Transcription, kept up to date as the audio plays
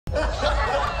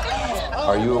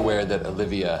Are you aware that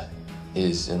Olivia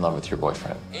is in love with your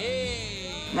boyfriend?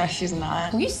 No, she's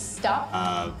not. Will you stop?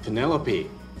 Penelope.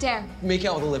 Dare. Make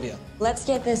out with Olivia. Let's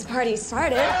get this party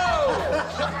started.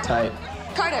 Tight.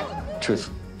 Carter, Truth.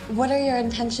 what are your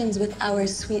intentions with our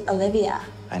sweet Olivia?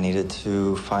 I needed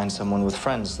to find someone with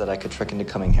friends that I could trick into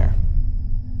coming here.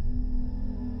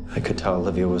 I could tell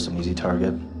Olivia was an easy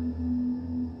target.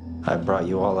 I brought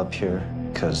you all up here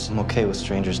because I'm okay with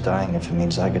strangers dying if it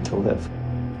means I get to live.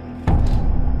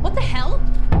 What the hell?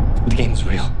 The game's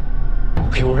real.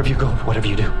 Okay, wherever you go, whatever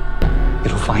you do,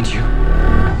 it'll find you.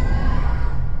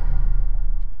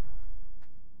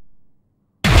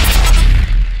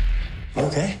 You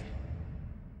okay?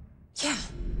 Yeah.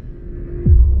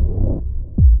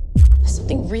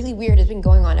 Something really weird has been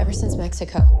going on ever since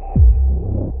Mexico.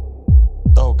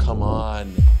 Oh, come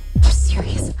on. I'm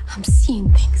serious. I'm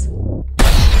seeing things.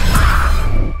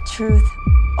 Truth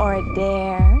or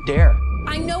dare? Dare.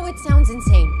 I know it sounds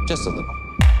insane. Just a little.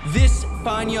 This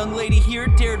fine young lady here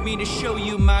dared me to show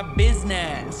you my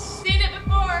business. Seen it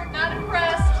before, not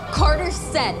impressed. Carter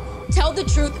said, tell the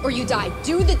truth or you die.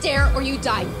 Do the dare or you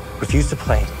die. Refuse to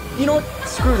play, You know what?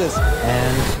 Screw this.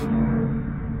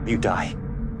 and you die.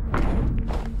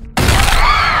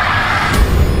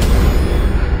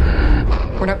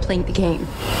 We're not playing the game.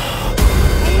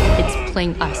 It's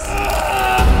playing us.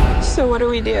 So what do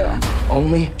we do?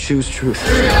 Only choose truth.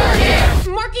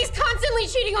 Marky's constantly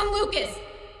cheating on Lucas.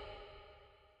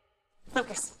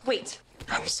 Lucas, wait.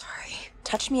 I'm sorry.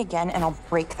 Touch me again and I'll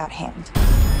break that hand.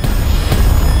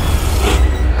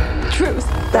 Truth.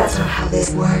 That's not how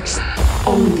this works.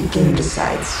 Only the game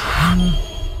decides.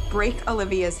 Break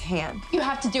Olivia's hand. You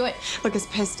have to do it. Look, as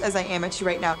pissed as I am at you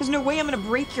right now, there's no way I'm gonna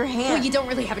break your hand. Well, you don't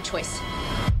really have a choice.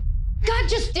 God,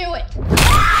 just do it.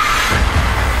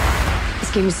 This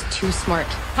game is too smart.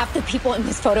 Half the people in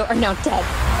this photo are now dead.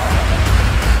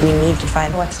 We need to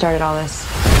find what started all this.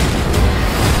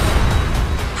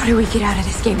 How do we get out of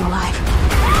this game alive?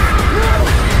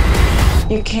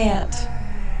 You can't.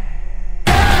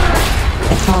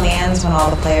 It only ends when all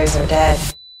the players are dead.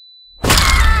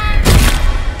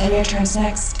 And your turn's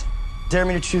next. Dare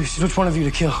me to choose which one of you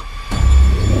to kill.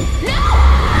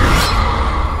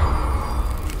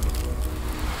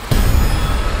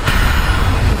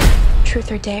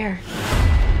 Truth or dare?